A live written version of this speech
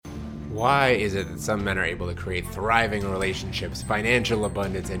Why is it that some men are able to create thriving relationships, financial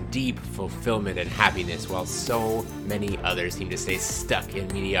abundance, and deep fulfillment and happiness, while so many others seem to stay stuck in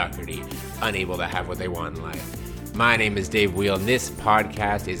mediocrity, unable to have what they want in life? My name is Dave Wheel, and this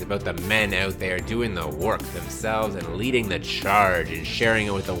podcast is about the men out there doing the work themselves and leading the charge and sharing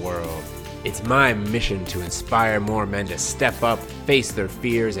it with the world. It's my mission to inspire more men to step up, face their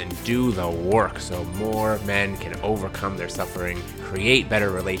fears, and do the work so more men can overcome their suffering, create better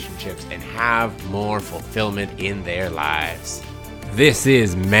relationships, and have more fulfillment in their lives. This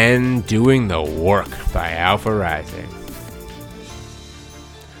is Men Doing the Work by Alpha Rising.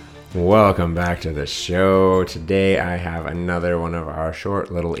 Welcome back to the show. Today I have another one of our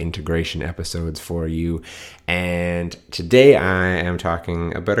short little integration episodes for you. And today I am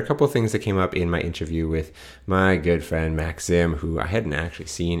talking about a couple of things that came up in my interview with my good friend Maxime, who I hadn't actually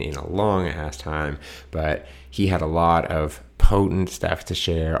seen in a long ass time, but he had a lot of potent stuff to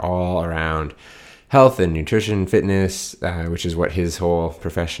share all around health and nutrition, fitness, which is what his whole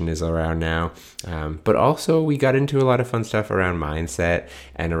profession is around now. But also we got into a lot of fun stuff around mindset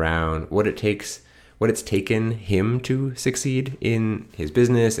and around what it's taken him to succeed in his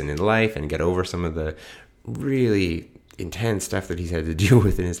business and in life and get over some of the really intense stuff that he's had to deal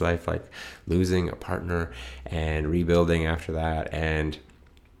with in his life, like losing a partner and rebuilding after that. And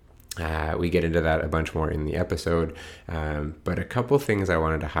we get into that a bunch more in the episode. But a couple things I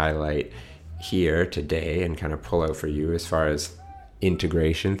wanted to highlight here today and kind of pull out for you as far as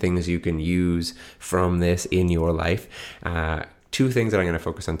integration, things you can use from this in your life. Two things that I'm going to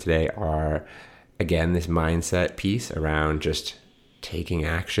focus on today are, again, this mindset piece around just taking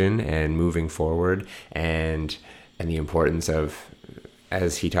action and moving forward, and the importance of,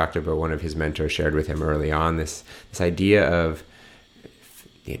 as he talked about, one of his mentors shared with him early on, this idea of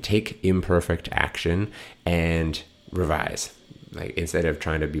take imperfect action and revise. Like, instead of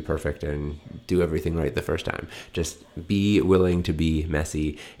trying to be perfect and do everything right the first time, just be willing to be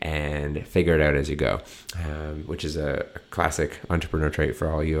messy and figure it out as you go, which is a classic entrepreneur trait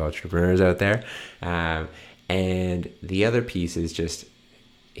for all you entrepreneurs out there. And the other piece is just,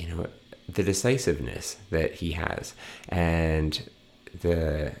 the decisiveness that he has. And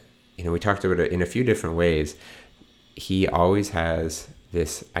we talked about it in a few different ways. He always has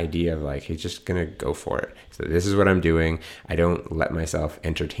this idea of like, he's just going to go for it. So this is what I'm doing. I don't let myself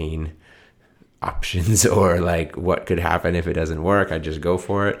entertain options or like what could happen if it doesn't work. I just go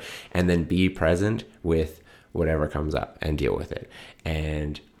for it and then be present with whatever comes up and deal with it.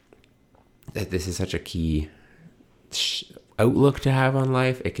 And that this is such a key outlook to have on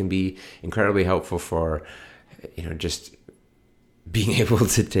life. It can be incredibly helpful for, just being able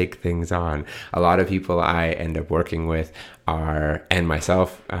to take things on. A lot of people I end up working with and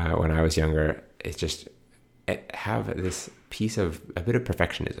myself when I was younger, it's just have this piece of a bit of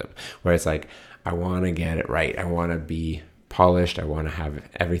perfectionism where it's like, I want to get it right. I want to be polished. I want to have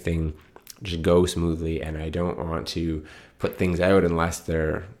everything just go smoothly. And I don't want to put things out unless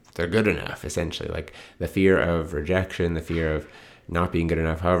they're good enough, essentially. Like the fear of rejection, the fear of not being good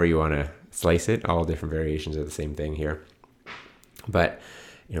enough, however you want to slice it, all different variations of the same thing here. But,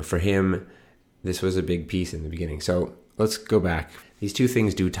 for him, this was a big piece in the beginning. So let's go back. These two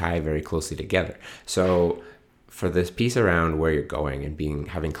things do tie very closely together. So for this piece around where you're going and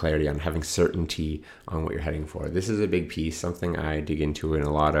having clarity on, having certainty on what you're heading for, this is a big piece, something I dig into in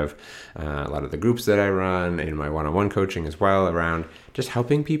a lot of the groups that I run, in my one-on-one coaching as well, around just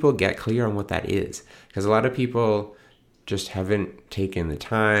helping people get clear on what that is. Because a lot of people just haven't taken the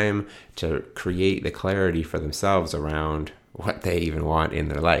time to create the clarity for themselves around what they even want in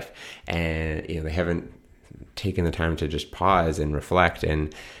their life. And, they haven't taken the time to just pause and reflect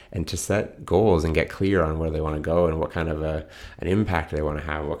and to set goals and get clear on where they want to go and what kind of an impact they want to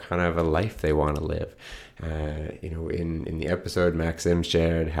have, what kind of a life they want to live. In the episode, Maxime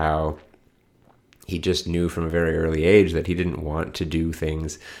shared how he just knew from a very early age that he didn't want to do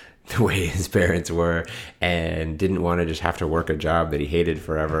things the way his parents were and didn't want to just have to work a job that he hated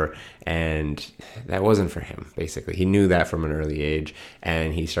forever. And that wasn't for him, basically. He knew that from an early age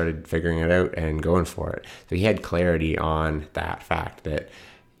and he started figuring it out and going for it. So he had clarity on that fact that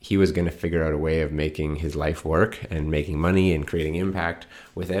he was going to figure out a way of making his life work and making money and creating impact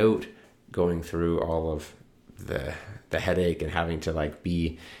without going through all of the headache and having to like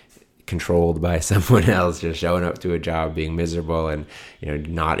be controlled by someone else, just showing up to a job, being miserable and,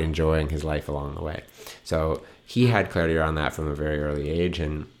 not enjoying his life along the way. So he had clarity around that from a very early age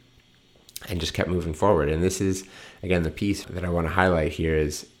and just kept moving forward. And this is, again, the piece that I want to highlight here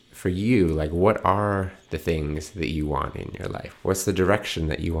is for you, like, what are the things that you want in your life? What's the direction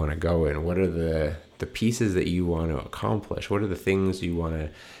that you want to go in? What are the the pieces that you want to accomplish? What are the things you want to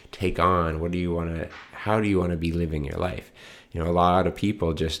take on? How do you want to be living your life? A lot of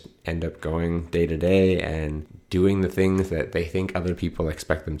people just end up going day to day and doing the things that they think other people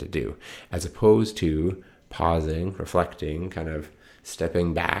expect them to do, as opposed to pausing, reflecting, kind of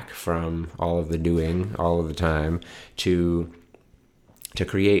stepping back from all of the doing all of the time to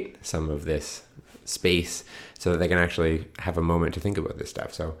create some of this space so that they can actually have a moment to think about this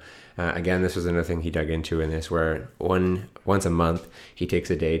stuff. So again, this was another thing he dug into in this, where once a month he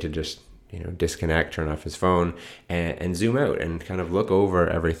takes a day to just disconnect, turn off his phone, and zoom out and kind of look over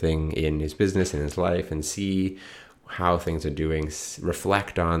everything in his business and his life and see how things are doing,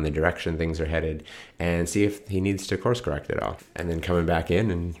 reflect on the direction things are headed, and see if he needs to course correct it all. And then coming back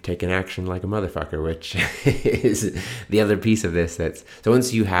in and taking action like a motherfucker, which is the other piece of this. So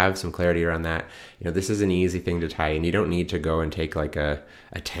once you have some clarity around that, this is an easy thing to tie in. You don't need to go and take like a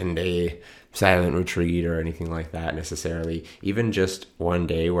 10-day silent retreat or anything like that necessarily. Even just one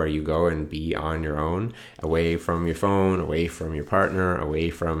day where you go and be on your own, away from your phone, away from your partner, away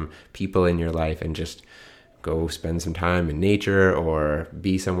from people in your life, and just go spend some time in nature or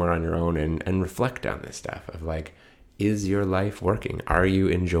be somewhere on your own and reflect on this stuff of like, is your life working? Are you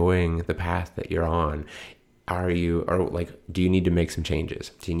enjoying the path that you're on? Do you need to make some changes?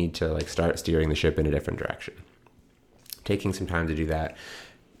 Do you need to start steering the ship in a different direction? Taking some time to do that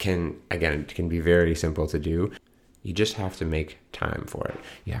can be very simple to do. You just have to make time for it.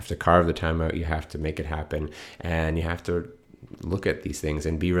 You have to carve the time out. You have to make it happen. And you have to look at these things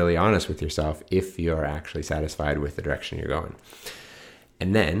and be really honest with yourself if you're actually satisfied with the direction you're going.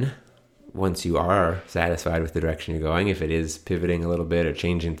 And then once you are satisfied with the direction you're going, if it is pivoting a little bit or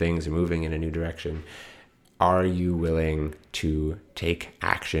changing things or moving in a new direction, are you willing to take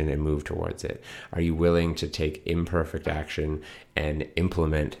action and move towards it? Are you willing to take imperfect action and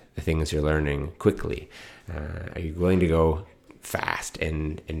implement the things you're learning quickly? Are you willing to go fast?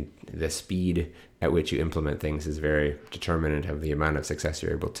 And the speed at which you implement things is very determinant of the amount of success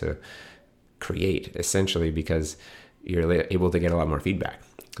you're able to create, essentially because you're able to get a lot more feedback.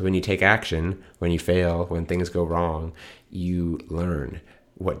 When you take action, when you fail, when things go wrong, you learn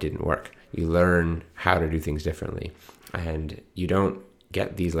what didn't work. You learn how to do things differently. And you don't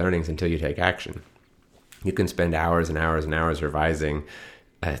get these learnings until you take action. You can spend hours and hours and hours revising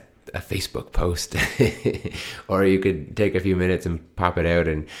a Facebook post, or you could take a few minutes and pop it out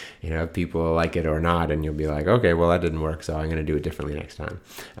and, people like it or not, and you'll be like, okay, well, that didn't work, so I'm going to do it differently next time.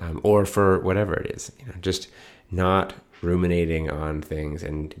 Or for whatever it is, just not ruminating on things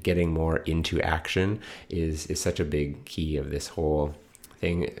and getting more into action is such a big key of this whole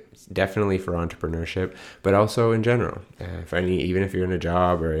thing, definitely for entrepreneurship, but also in general. Even if you're in a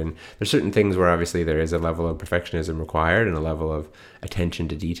job there's certain things where obviously there is a level of perfectionism required and a level of attention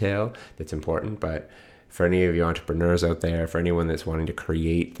to detail that's important. But for any of you entrepreneurs out there, for anyone that's wanting to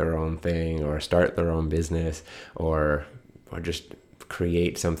create their own thing or start their own business or just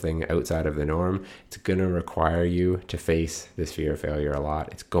create something outside of the norm, it's going to require you to face this fear of failure a lot.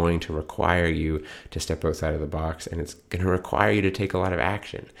 It's going to require you to step outside of the box, and it's going to require you to take a lot of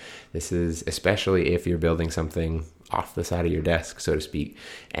action. This is especially if you're building something off the side of your desk, so to speak,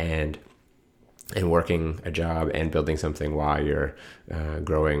 and working a job and building something while you're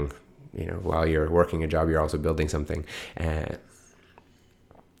growing. While you're working a job, you're also building something.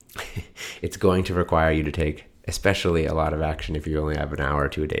 It's going to require you to take especially a lot of action if you only have an hour or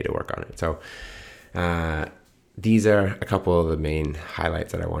two a day to work on it. So these are a couple of the main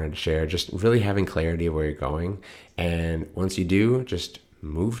highlights that I wanted to share. Just really having clarity of where you're going. And once you do, just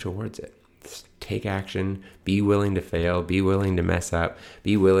move towards it. Just take action. Be willing to fail. Be willing to mess up.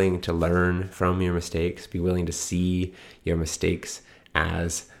 Be willing to learn from your mistakes. Be willing to see your mistakes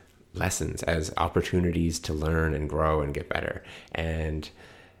as lessons, as opportunities to learn and grow and get better. And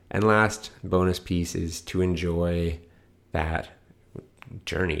last bonus piece is to enjoy that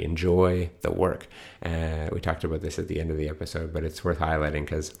journey, enjoy the work. We talked about this at the end of the episode, but it's worth highlighting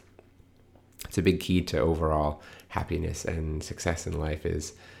because it's a big key to overall happiness and success in life.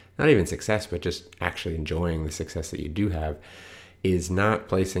 Is not even success, but just actually enjoying the success that you do have, is not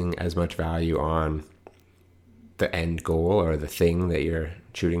placing as much value on the end goal or the thing that you're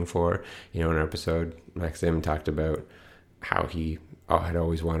shooting for. In our episode, Maxime talked about how he had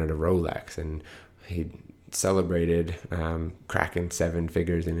always wanted a Rolex, and he celebrated cracking 7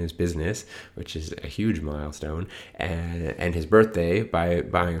 figures in his business, which is a huge milestone, and his birthday by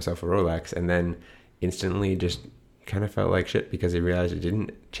buying himself a Rolex, and then instantly just kind of felt like shit because he realized it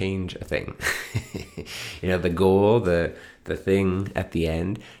didn't change a thing. The goal, the thing at the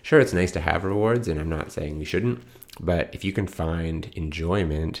end, sure, it's nice to have rewards, and I'm not saying you shouldn't, but if you can find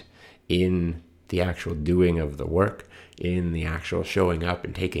enjoyment in the actual doing of the work, in the actual showing up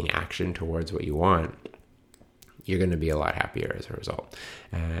and taking action towards what you want, you're going to be a lot happier as a result.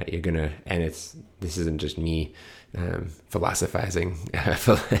 This isn't just me philosophizing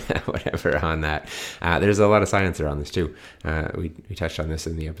whatever on that. There's a lot of science around this too. We touched on this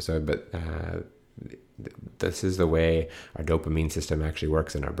in the episode, but this is the way our dopamine system actually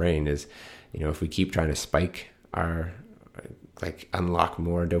works in our brain. Is, if we keep trying to spike our, unlock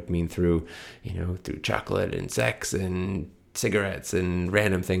more dopamine through chocolate and sex and cigarettes and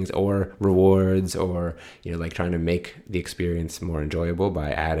random things, or rewards, or trying to make the experience more enjoyable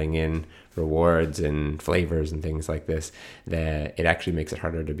by adding in rewards and flavors and things like this, that it actually makes it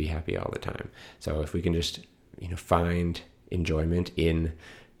harder to be happy all the time. So if we can just find enjoyment in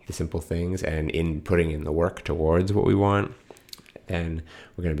the simple things and in putting in the work towards what we want, then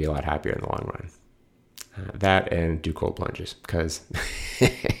we're going to be a lot happier in the long run. That, and do cold plunges, because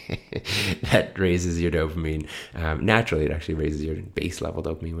that raises your dopamine. Naturally, it actually raises your base level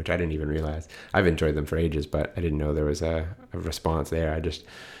dopamine, which I didn't even realize. I've enjoyed them for ages, but I didn't know there was a response there. I just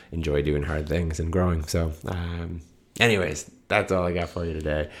enjoy doing hard things and growing. So anyways, that's all I got for you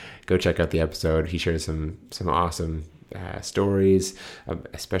today. Go check out the episode. He shares some awesome stories,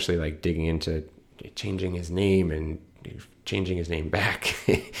 especially digging into changing his name and changing his name back,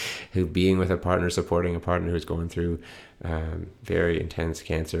 being with a partner, supporting a partner who's going through very intense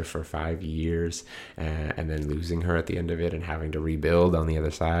cancer for 5 years, and then losing her at the end of it and having to rebuild on the other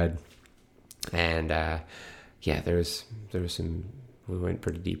side. And there was some, we went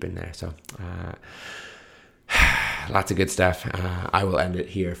pretty deep in there. So lots of good stuff. I will end it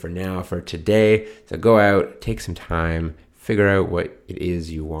here for now for today. So go out, take some time, figure out what it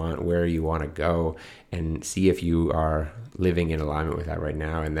is you want, where you want to go, and see if you are living in alignment with that right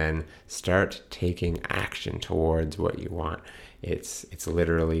now, and then start taking action towards what you want. It's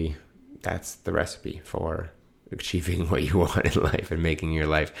literally, that's the recipe for achieving what you want in life and making your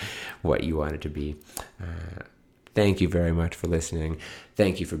life what you want it to be. Thank you very much for listening.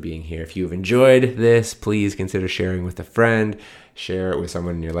 Thank you for being here. If you've enjoyed this, please consider sharing with a friend. Share it with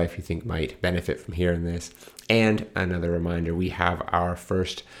someone in your life you think might benefit from hearing this. And another reminder, we have our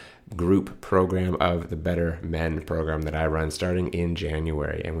first group program of the Better Men program that I run starting in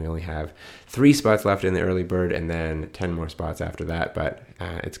January. And we only have 3 spots left in the early bird, and then 10 more spots after that. But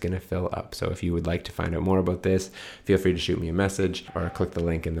it's going to fill up. So if you would like to find out more about this, feel free to shoot me a message or click the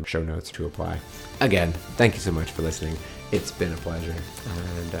link in the show notes to apply. Again, thank you so much for listening. It's been a pleasure.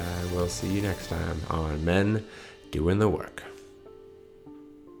 And we'll see you next time on Men Doing the Work.